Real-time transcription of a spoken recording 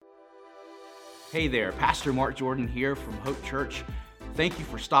Hey there, Pastor Mark Jordan here from Hope Church. Thank you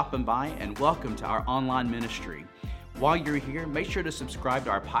for stopping by and welcome to our online ministry. While you're here, make sure to subscribe to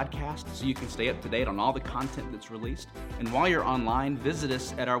our podcast so you can stay up to date on all the content that's released. And while you're online, visit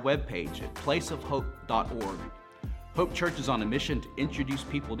us at our webpage at placeofhope.org. Hope Church is on a mission to introduce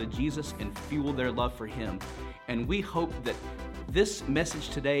people to Jesus and fuel their love for Him. And we hope that this message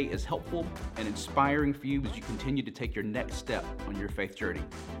today is helpful and inspiring for you as you continue to take your next step on your faith journey.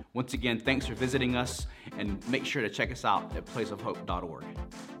 Once again, thanks for visiting us, and make sure to check us out at placeofhope.org.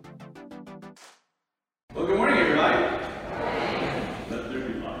 Well, good morning, everybody. Let there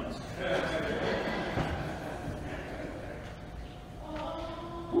be lights.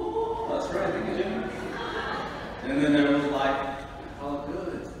 That's right, thank you, Jim. And then there was like, oh,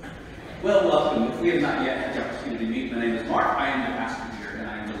 good. Well, welcome. If we have not yet had the opportunity to meet, my name is Mark. I am the pastor here, and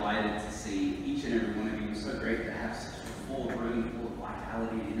I am delighted to see each and every one of you. It's so great to have such a full room, full of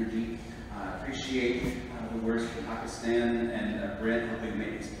vitality and energy. I appreciate the words from Pakistan and Brent helping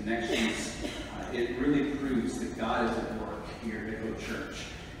make these connections. It really proves that God is at work here at Hope Church.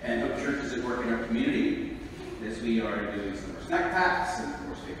 And Hope Church is at work in our community as we are doing summer snack packs, and of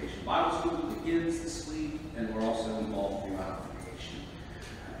course Vacation Bible School begins this week, and we're also involved throughout vacation.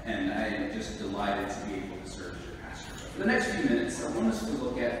 And I am just delighted to be able to serve as your pastor. For the next few minutes, I want us to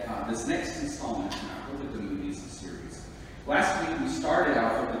look at this next installment in our Hope at the Movies series. Last week we started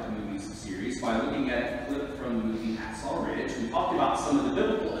our Hope at the Movies series by looking at a clip from the movie Hacksaw Ridge. We talked about some of the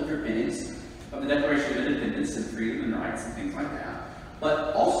biblical underpinnings of the Declaration of Independence and freedom and rights and things like that.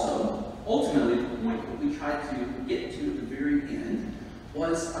 But also, ultimately, the point that we tried to get to at the very end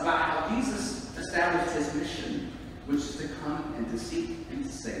was about how Jesus established his mission, which is to come and to seek and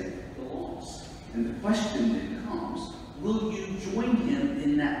to save the lost. And the question then comes, will you join him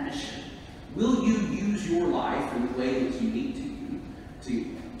in that mission? Will you use your life in the way that's unique to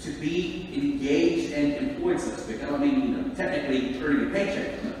you to be engaged and employed, so to speak? I don't mean, technically earning a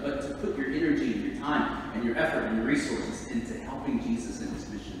paycheck from it, but to put your energy and your time and your effort and your resources into helping Jesus in his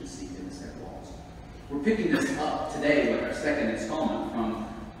mission to seek and to save lost. We're picking this up today with our second installment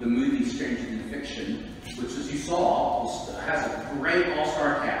from the movie Stranger Than Fiction, which, as you saw, has a great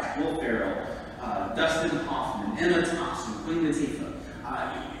all-star cast: Will Ferrell, Dustin Hoffman, Emma Thompson, Queen Latifah.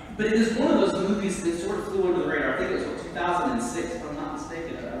 But it is one of those movies that sort of flew under the radar. I think it was 2006, if I'm not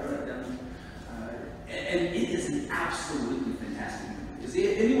mistaken. I wrote it down. And it is an absolutely fantastic movie. Is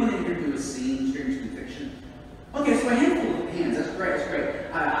there anyone in here who has seen Stranger Than Fiction? Okay, so a handful of hands. That's great. That's great.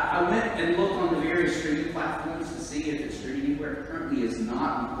 I went and looked on the various streaming platforms to see if it's streaming anywhere. It currently is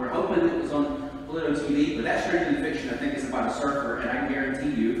not. We're hoping it was on Pluto TV, but that Stranger Than Fiction, I think, is about a surfer, and I can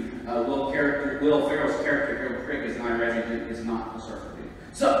guarantee you, Will Ferrell's character, Harold Crick, is not a surfer.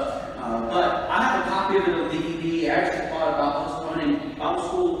 So, but I have a copy of it on DVD. I actually thought about postponing Bible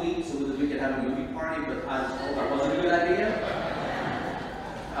School week so that we could have a movie party, but I was told that wasn't a good idea.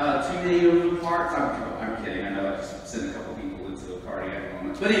 Too many moving parts. I'm kidding. I know I just sent a couple people into a cardiac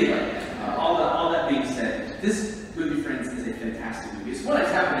moment. But anyway, all that being said, this movie, friends, is a fantastic movie. It's one I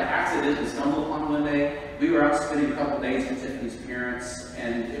happened to accidentally stumble upon one day. We were out spending a couple days with Tiffany's parents,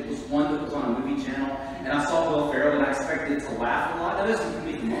 and it was one that was on a movie channel, and I saw Will Ferrell, and I expected to laugh a lot. Now, there's some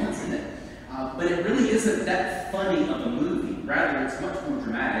comedic moments in it, but it really isn't that funny of a movie. Rather, it's much more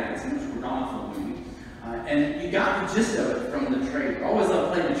dramatic. It's a much more drama movie. And you got the gist of it from the trailer. I always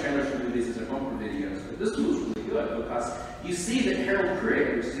love playing the trailers for movies as a bumper videos, but this one was really good because you see that Harold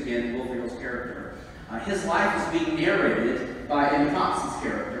Crick, which is again Will Ferrell's character, his life is being narrated by Emma Thompson's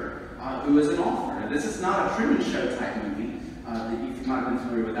character, who is an author. Now, this is not a Truman Show type movie. If you might have been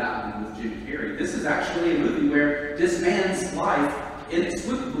familiar with that one with Jim Carrey. This is actually a movie where this man's life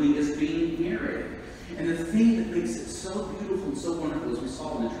inexplicably is being narrated. And the thing that makes it so beautiful and so wonderful, as we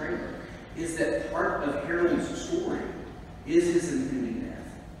saw in the trailer, is that part of Harold's story is his impending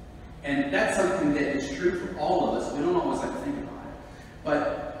death. And that's something that is true for all of us. We don't always like to think about it.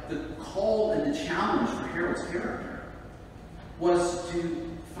 But the call and the challenge for Harold's character was to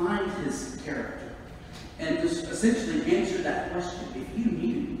find his character and to essentially answer that question. If you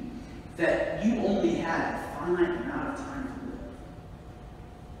knew that you only had a finite amount of time to live,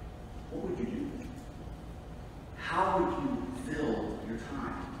 what would you do? How would you fill your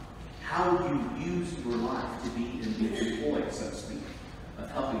time? How would you use your life to be employed, so to speak, of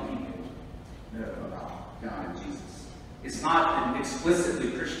helping people know about God and Jesus? It's not an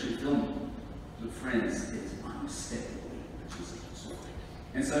explicitly Christian film, but friends, it is unmistakably a Jesus story.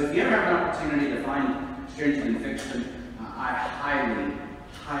 And so if you ever have an opportunity to find Stranger Than Fiction, I highly,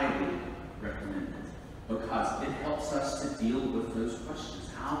 highly recommend it because it helps us to deal with those questions.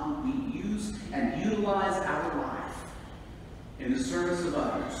 How do we use and utilize our life in the service of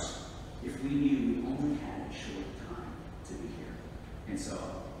others if we knew we only had a short time to be here. And so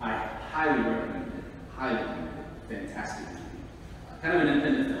I highly recommend it. Highly recommend it. Fantastic movie. Kind of an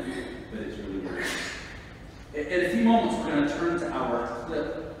independent film, but it's really worth it. In a few moments, we're going to turn to our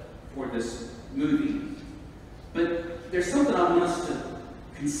clip for this movie. But there's something I want us to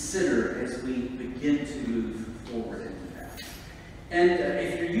consider as we begin to move forward into that. And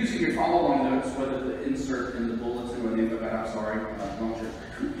if you're using your follow-along notes, whether the insert in the bulletin or the info guide, I'm sorry,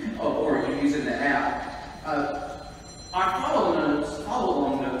 or you're using the app, our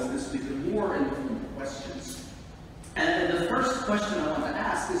follow-along notes this week are more in the form of questions. And the first question I want to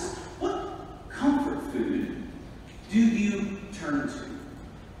ask is, what comfort food do you turn to?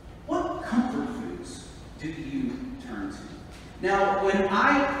 What comfort foods do you turn to? Now, when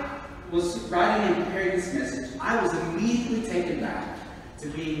I was writing and preparing this message, I was immediately taken back to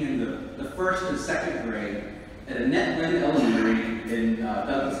being in the first and second grade at Annette Lynn Elementary in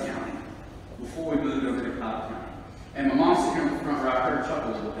Douglas County before we moved over to Cobb County. And my mom's sitting here in the front row. I heard her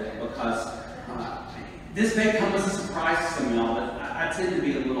chuckle a little bit because this may come as a surprise to some of y'all, but I tend to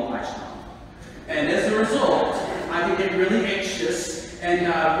be a little high strung. And as a result, I can get really anxious and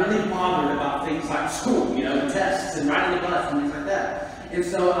really bothered about things like school, you know, tests and riding the bus and things like that. And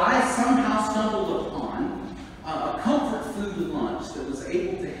so I somehow stumbled upon a comfort food lunch that was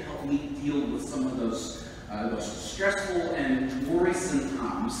able to help me deal with some of those stressful and worrisome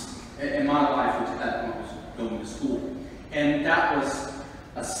times in my life, which at that point was going to school. And that was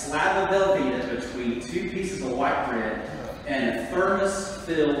a slab of Velveeta between 2 pieces of white bread and a thermos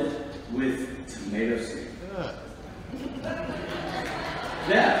filled with tomato soup.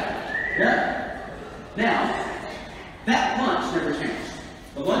 Yeah. Now, that lunch never changed.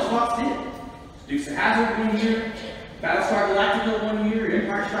 The lunchbox did. Dukes of Hazzard 1 year, Battlestar Galactica 1 year,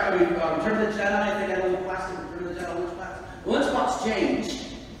 Empire Strikes, Return of the Jedi, they got a little plastic Return of the Jedi lunchbox. The lunchbox changed.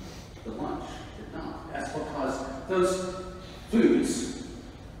 The lunch did not. That's because those foods,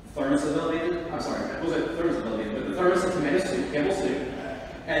 thermos of Velveeta, I'm sorry, it wasn't thermos of Velveeta, but the thermos of tomato soup, Campbell soup,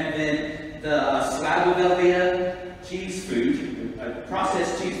 and then the slab of Velveeta cheese food,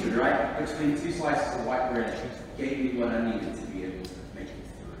 processed cheese food, right, between 2 slices of white bread, gave me what I needed to be able to make it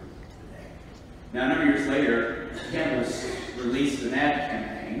through the day. Now, a number of years later, Campbell's released an ad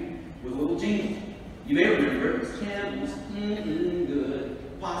campaign with a little jingle. You may remember it was Campbell's good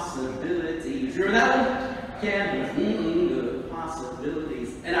possibilities. You remember that one? Campbell's good possibilities.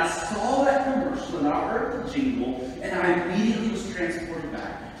 And I saw that commercial and I heard the jingle, and I immediately was transported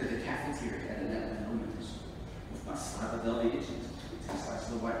back to the cafeteria at Annette Elementary School with my slab of Velveeta cheese, 2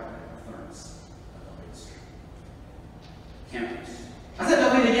 slices of white bread, a thermos of Velveeta soup. Campbell's. I said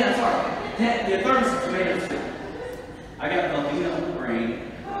Velveeta again, I'm sorry. The thermos of tomato soup. I got Velveeta on the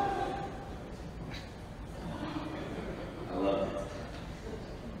brain. I loved it.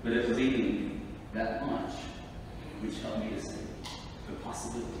 But it was eating that lunch which helped me to see the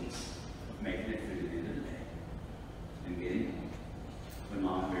possibilities of making it through the end of the day and getting home when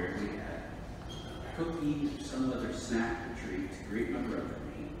Mom invariably had a cookie or some other snack or treat to greet my brother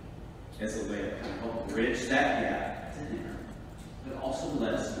and me as a way to kind of help bridge that gap to dinner, but also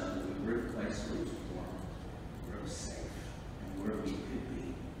let us know that we were at a place where it was warm, where it was safe, and where we could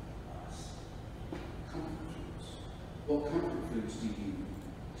be us. Comfort foods. What comfort foods do you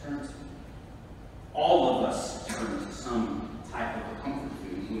turn to? All of us turn to some type of a comfort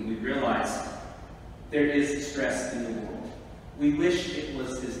food when we realize there is stress in the world. We wish it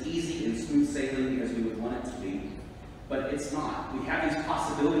was as easy and smooth sailing as we would want it to be, but it's not. We have these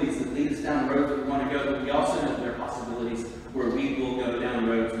possibilities that lead us down the road that we want to go, but we also know there are possibilities where we will go down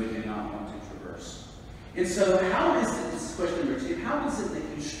roads we do not want to traverse. And so how is it, this is question number 2, how is it that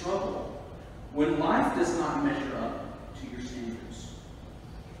you struggle when life does not measure up to your standards?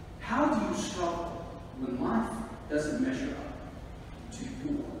 How do you struggle when life doesn't measure up to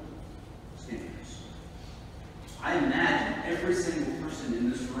your standards? I imagine every single person in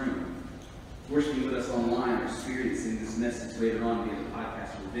this room, worshiping with us online or experiencing this message later on via the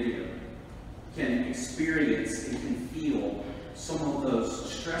podcast or video, can experience and can feel some of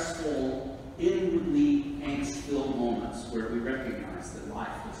those stressful, inwardly angst-filled moments where we recognize that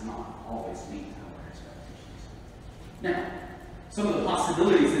life does not always meet our expectations. Now, some of the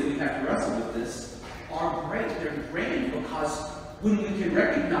possibilities that we have to wrestle with this are great. They're grand because when we can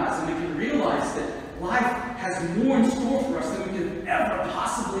recognize and we can realize that life has more in store for us than we could ever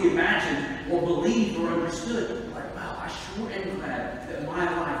possibly imagine or believe or understood. Like, wow, I sure am glad that my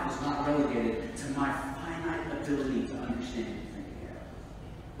life is not relegated to my finite ability to understand anything here.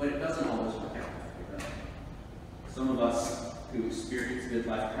 But it doesn't always work out that way, does it? Some of us who experience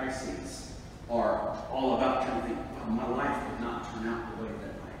midlife crises are all about kind of thinking, wow, my life did not turn out the way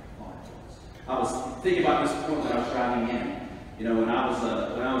that I thought it would. I was thinking about this point when I was driving in. You know, when I was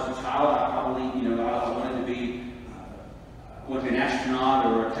a child, I probably, you know, I wanted to be an astronaut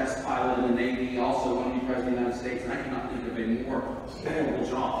or a test pilot in the Navy. Also wanted to be president of the United States, and I cannot think of a more horrible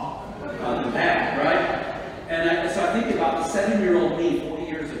job than that, right? And so I think about the 7-year-old me 40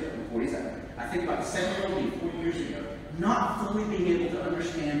 years ago, 47. I think about the 7-year-old me 40 years ago, not fully being able to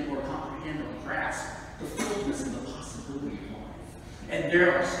understand or comprehend or grasp the fullness and the possibility of life. And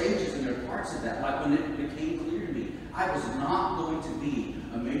there are stages and there are parts of that, like when it became clear to me, I was not going to be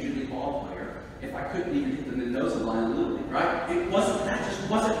a major league ball player if I couldn't even hit the Mendoza line literally, right? That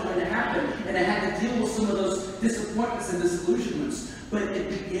just wasn't going to happen. And I had to deal with some of those disappointments and disillusionments. But it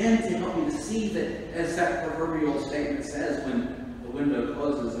began to help me to see that, as that proverbial statement says, when the window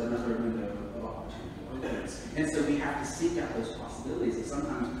closes, another window of opportunity opens. And so we have to seek out those possibilities. And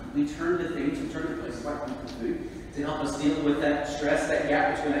sometimes we turn to things, we turn to places like food to help us deal with that stress, that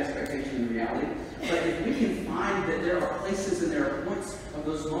gap between expectation and reality. But if we can find that there are places and there are points of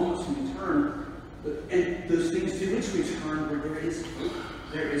those moments when we turn, and those things to which we turn where there is hope,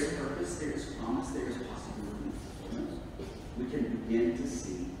 there is purpose, there is promise, there is possibility of fulfillment, we can begin to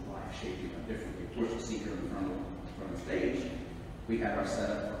see life shaping up differently. Of course, you see here in front of the stage, we have our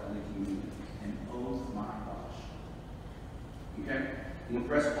setup for Holy Communion. And oh my gosh. Okay? I'm going to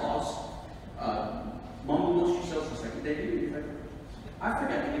press pause. Mom will list yourself for a second. They do me a favor. I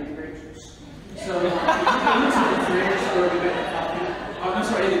forgot to get the grape juice. So, if you go into the fridge or you get the coffee, I'm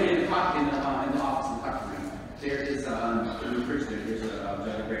sorry, in the office, in the coffee room, there is, in the fridge there's a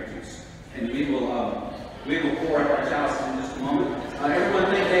jug of grape juice. And we will pour out our chalices in just a moment. Everyone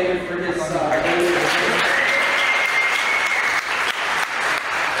thank David for his I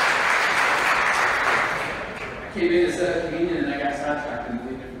came in to set up communion and I got sidetracked in a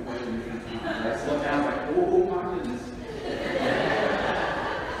different way than different times. I slowed down, like, oh my goodness.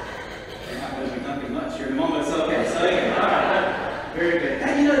 I'm not going to do nothing much here in a moment. It's okay. So anyway, all right. Very good.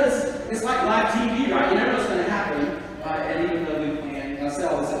 And you know, it's like live TV, right? You never know what's going to happen. And even though we planned, and I said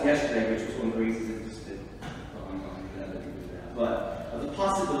all this up yesterday, which was one of the reasons it just didn't. But the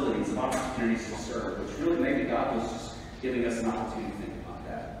possibilities of opportunities to serve, which really maybe God was just giving us an opportunity to think about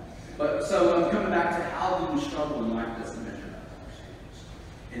that. But so I'm coming back to how do we struggle in life doesn't measure up to our standards.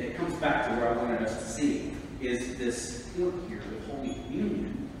 And it comes back to where I wanted us to see is this here with Holy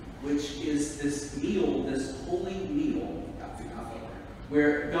Communion, which is this meal, this holy meal,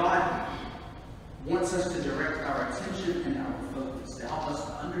 where God wants us to direct our attention and our focus to help us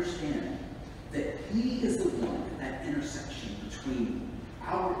to understand that He is the one at that intersection between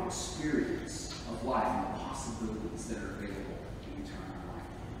our experience of life and the possibilities that are available in eternal life.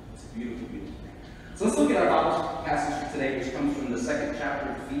 It's a beautiful, beautiful thing. So let's look at our Bible passage for today, which comes from the 2nd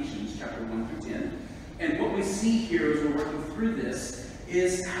chapter of Ephesians, chapter 1 through 10. And what we see here as we're working through this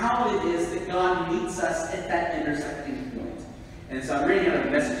is how it is that God meets us at that intersecting point. And so I'm reading out of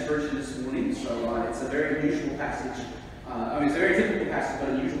the Message version this morning, so it's a very unusual passage. It's a very typical passage, but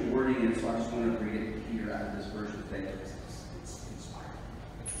unusual wording, and so I just want to read it here out of this version today because it's inspiring.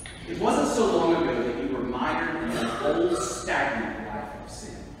 It wasn't so long ago that you were mired in an old, stagnant life of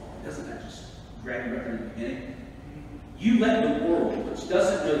sin. Doesn't that just grab you right in the beginning? You let the world, which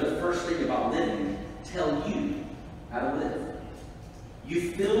doesn't know the first thing about living, tell you how to live.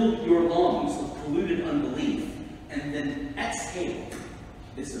 You filled your lungs with polluted unbelief and then exhaled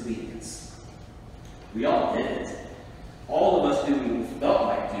disobedience. We all did it. All of us do what we felt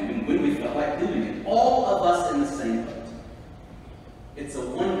like doing when we felt like doing it. All of us in the same boat. It's a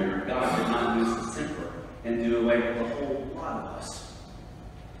wonder God did not lose His temper and do away with a whole lot of us.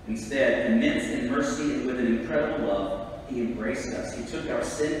 Instead, immense in mercy and with an incredible love, He embraced us. He took our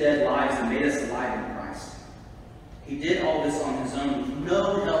sin-dead lives and made us alive in Christ. He did all this on His own with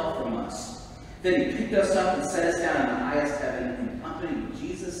no help from us. Then He picked us up and set us down in the highest heaven in company with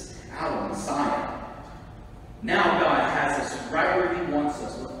Jesus, our Messiah. Now God has us right where He wants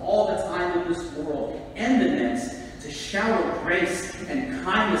us, with all the time in this world and the next, to shower grace and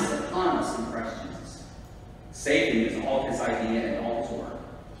kindness upon us in Christ Jesus. Saving is all His idea and all His work.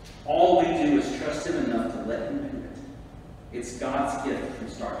 All we do is trust Him enough to let Him do it. It's God's gift from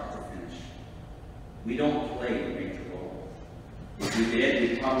start to finish. We don't play the major role. If we did,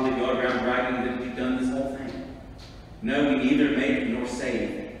 we'd probably go around bragging that we've done this whole thing. No, we neither make nor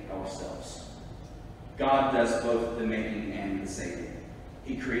save ourselves. God does both the making and the saving.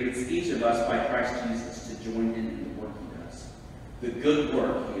 He creates each of us by Christ Jesus to join in the work He does. The good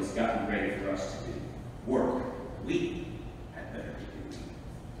work He has gotten ready for us to do. Work we had better be doing.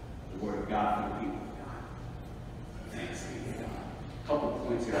 The Word of God for the people of God. Thanks be to God. A couple of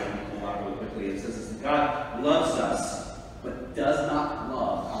points here I want to pull out really quickly. It says that God loves us, but does not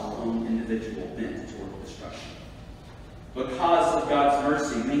love our own individual bent toward destruction. Because of God's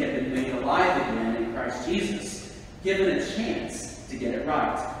mercy, we have been made alive again in Christ Jesus, given a chance to get it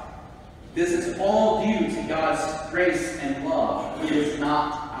right. This is all due to God's grace and love. It is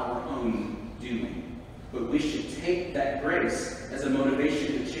not our own doing. But we should take that grace as a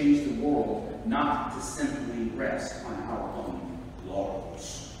motivation to change the world, not to simply rest on our own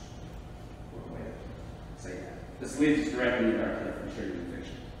laurels. What way to say that? This leads us directly into our clip from Truth and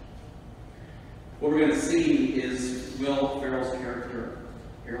Fiction. What we're going to see is Will Ferrell's character,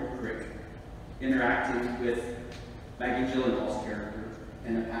 Harold Crick, interacting with Maggie Gyllenhaal's character,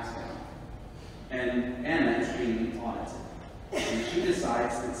 Anna Pascal. And Anna is being audited. And she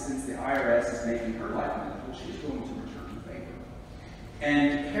decides that since the IRS is making her life miserable, she's going to return the favor.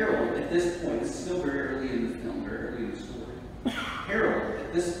 And Harold, at this point, this is still very early in the film, very early in the story. Harold,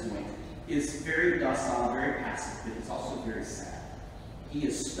 at this point, is very docile, very passive, but he's also very sad. He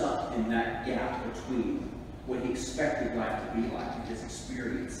is stuck in that gap between what he expected life to be like in his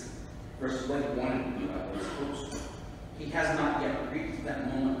experience versus what he wanted to be like, what he was supposed to. He has not yet reached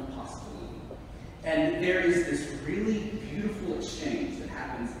that moment of possibility. And there is this really beautiful exchange that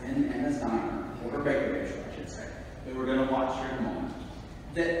happens in Anna's diner, or her bakery, I should say, that we're going to watch here in a moment,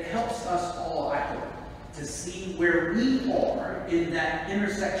 that helps us all, I hope, to see where we are in that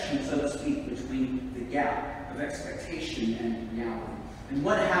intersection, so to speak, between the gap of expectation and reality. And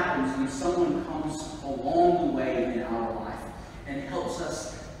what happens when someone comes along the way in our life and helps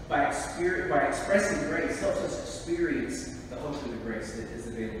us, by expressing grace, helps us experience the hope of the grace that is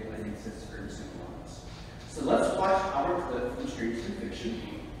available and exists for every single one of us. So let's watch our clip from Truth and Fiction.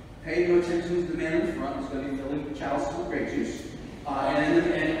 Pay no attention to the man in the front who's going to be filling the chalice with grape juice.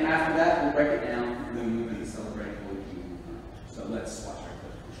 And after that, we'll break it down and then move into celebrating Holy Communion. So let's watch our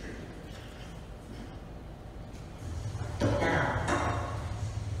clip from Truth and Fiction. Now,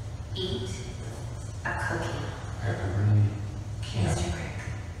 eat a cookie. I really can't. Mr.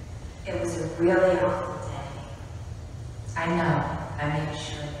 Crick, it was a really awful day. I know, I made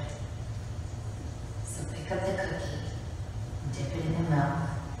sure of it. So pick up the cookie, dip it in the milk,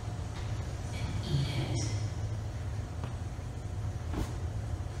 and eat it.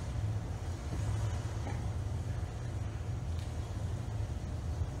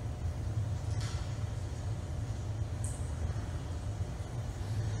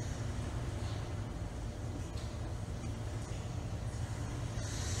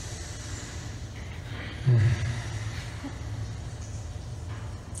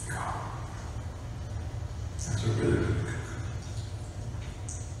 That's a really good cook.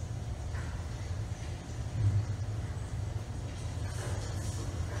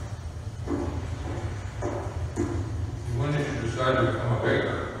 When did you decide to become a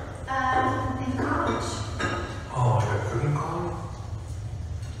baker? In college. Oh, you got cooking college?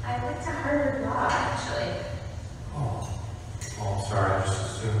 I went to Harvard Law, actually. Oh, sorry, I just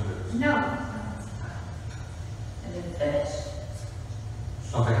assumed that No. I didn't finish.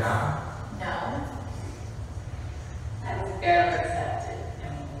 something happened. No. I was barely accepted. I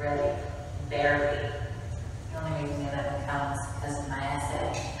mean, really, barely. The only reason I let me come was because of my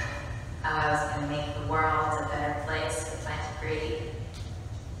essay. How I was going to make the world a better place with my degree.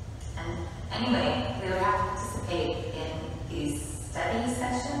 And anyway, we would have to participate in these study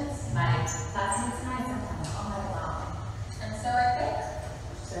sessions. My classmates and I sometimes all night long. And so I quit.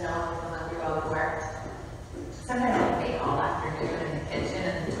 So no one can let me go to work. Sometimes I bake all afternoon in the kitchen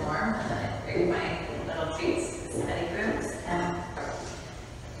in the dorm, and then I bring my little treats to the study groups, and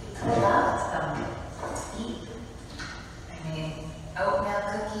I loved them to eat. I made oatmeal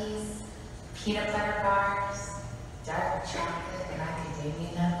cookies, peanut butter bars, dark chocolate, and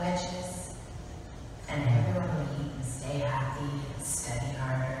macadamia nut wedges, and everyone would eat and stay happy and study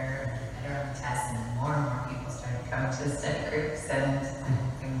harder and better on the tests, and more people started coming to the study groups and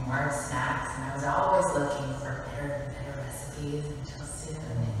more snacks, and I was always looking for better and better recipes until soon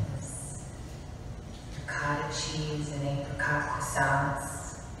it was ricotta cheese and apricot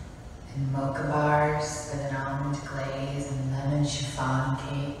croissants and mocha bars with an almond glaze and lemon chiffon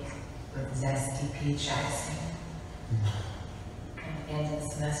cake with zesty peach icing. At the end of the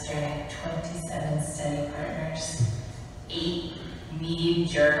semester, I had 27 study partners, 8 meaty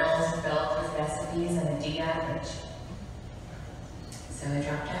journals filled with recipes and a D average. So I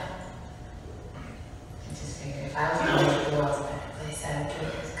dropped out. I just figured if I was going to make the world a better place, I would do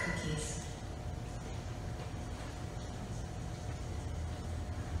it with cookies.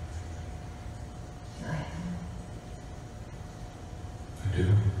 You like them? I do.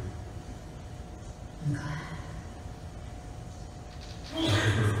 I'm glad. Thank you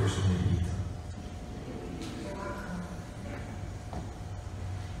for forcing me to eat them. You're welcome.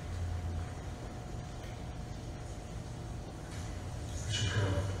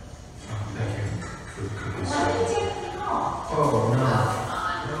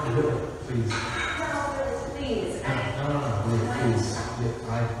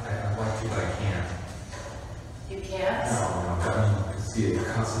 I'd like to, but I can't. You can't? No, but see, it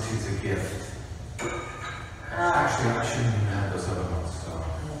constitutes a gift. Actually, I shouldn't even have those other ones, so.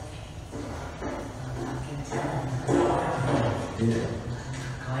 I'm not gonna tell you. Yeah.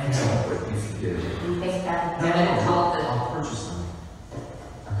 I know, but if you did. You think that No, they're gonna call the I'll purchase them.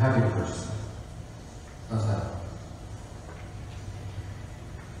 I'm happy to purchase them. How's that?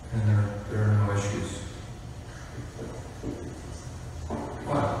 And there are no issues.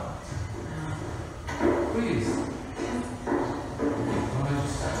 What? Please. Why don't I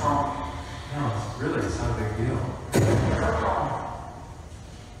just That's all. No, really, it's not a big deal.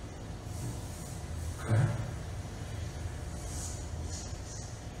 Okay.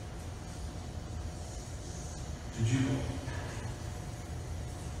 Did you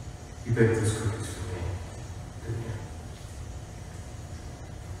baked those cookies for me, didn't you?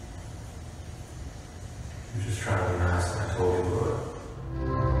 You just trying to be nice and I told you would.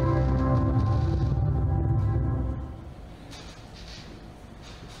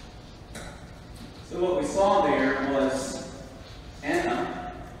 So what we saw there was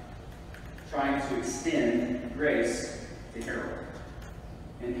Anna trying to extend grace to Harold.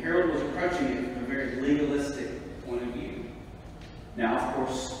 And Harold was approaching it from a very legalistic point of view. Now, of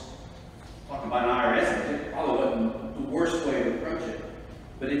course, talking about an IRS agent, it probably wasn't the worst way to approach it.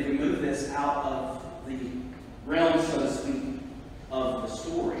 But if we move this out of the realm, so to speak, of the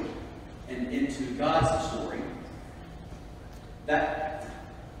story and into God's story, that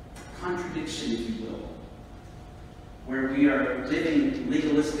contradiction, if you will, where we are living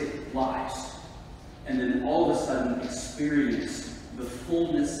legalistic lives and then all of a sudden experience the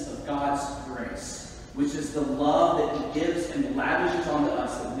fullness of God's grace, which is the love that He gives and lavishes onto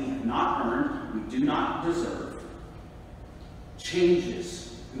us that we have not earned, we do not deserve,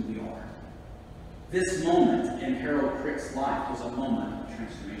 changes who we are. This moment in Harold Crick's life was a moment of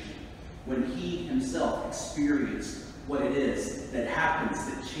transformation when he himself experienced what it is that happens,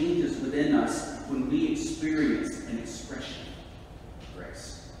 that changes within us when we experience an expression of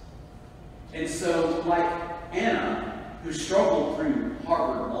grace. And so, like Anna, who struggled through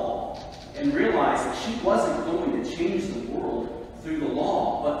Harvard Law and realized that she wasn't going to change the world through the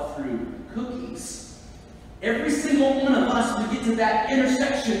law, but through cookies, every single one of us, we get to that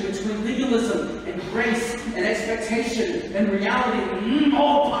intersection between legalism and grace and expectation and reality and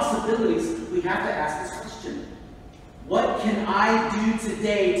all possibilities. We have to ask this question: what can I do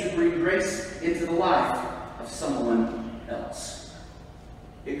today to bring grace into the life of someone else?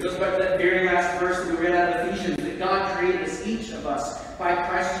 It goes back to that very last verse that we read out of Ephesians, that God created us, each of us, by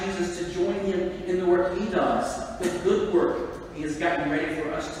Christ Jesus, to join Him in the work He does, the good work He has gotten ready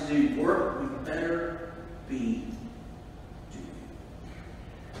for us to do, work we better be doing.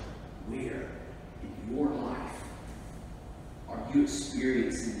 Where in your life are you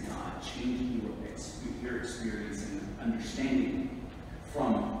experiencing God changing your experience and understanding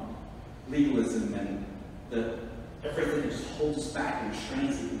from legalism and everything that just holds us back and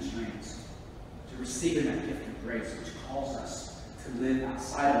constrains, to receiving that gift of grace, which calls us to live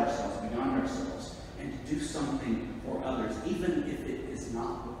outside ourselves, beyond ourselves, and to do something for others, even if it is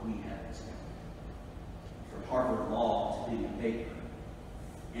not what we have expected. From Harvard Law to being a baker,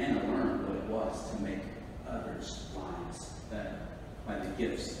 Anna learned what it was to make others' lives better by the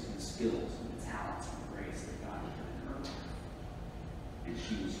gifts and the skills and the talents and the grace that God had put in her life. And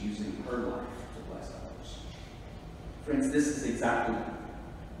she was using her life to bless others. Friends, this is exactly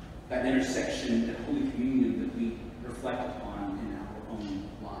that intersection at Holy Communion that we reflect upon in our own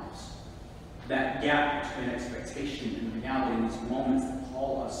lives. That gap between expectation and reality in these moments that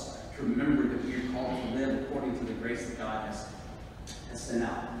call us to remember that we are called to live according to the grace that God has sent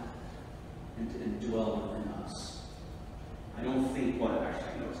out and dwell within us. I don't think,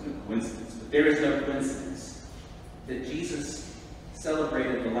 actually, no, it's no coincidence, but there is no coincidence that Jesus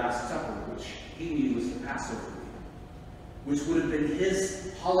celebrated the Last Supper, which He knew was the Passover meal, which would have been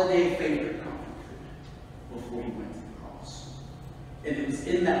His holiday favorite comfort food before He went to the cross. And it was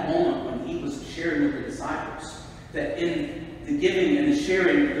in that moment when He was sharing with the disciples that in the giving and the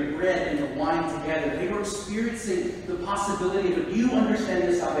sharing of the bread and the wine together, they were experiencing the possibility of a new understanding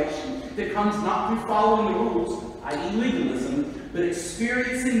of salvation that comes not through following the rules, i.e. legalism, but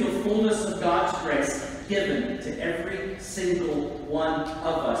experiencing the fullness of God's grace given to every single one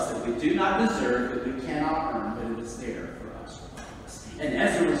of us that we do not deserve, that we cannot earn, but it is there for us. And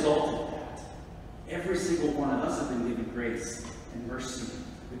as a result of that, every single one of us have been given grace and mercy.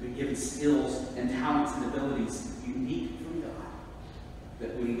 We've been given skills and talents and abilities unique from God,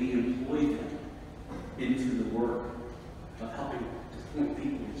 that when we employ them into the work of helping to point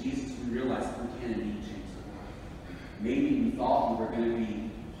people to Jesus, we realize that we can indeed change the world. Maybe we thought we were going to be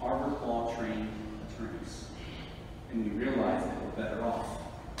and we realize that we're better off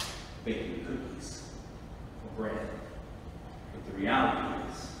baking cookies or bread. But the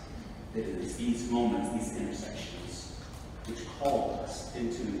reality is that it is these moments, these intersections, which call us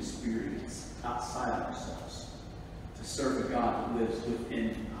into an experience outside of ourselves to serve a God who lives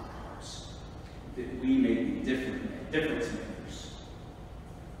within our hearts, that we may be difference makers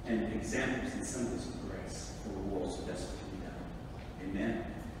and examples and symbols of grace for the world so desperately need. Amen.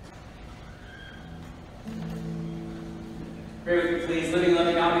 Pray with me, please. Living,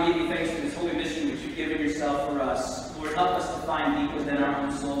 loving God, we give you thanks for this holy mission which you've given yourself for us. Lord, help us to find deep within our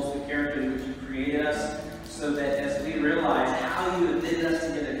own souls the character in which you created us, so that as we realize how you have knitted us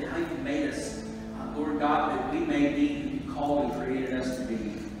together and how you've made us, Lord God, that we may be who you called and created us to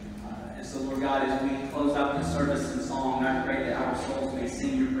be. And so, Lord God, as we close out this service in song, I pray that our souls may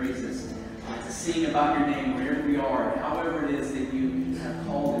sing your praises, to sing about your name wherever we are, and however it is that you have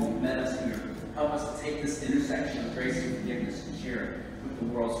called and you met us here. Help us to take this intersection of grace and forgiveness and share it with the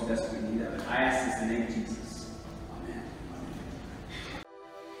world so desperately need of it. I ask this in the name of Jesus. Amen.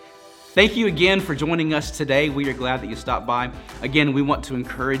 Thank you again for joining us today. We are glad that you stopped by. Again, we want to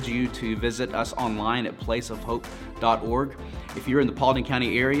encourage you to visit us online at placeofhope.org. If you're in the Paulding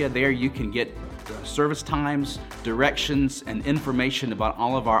County area, there you can get service times, directions, and information about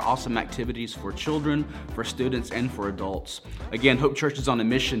all of our awesome activities for children, for students, and for adults. Again, Hope Church is on a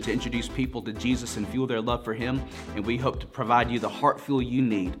mission to introduce people to Jesus and fuel their love for Him, and we hope to provide you the heart fuel you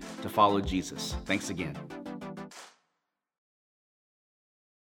need to follow Jesus. Thanks again.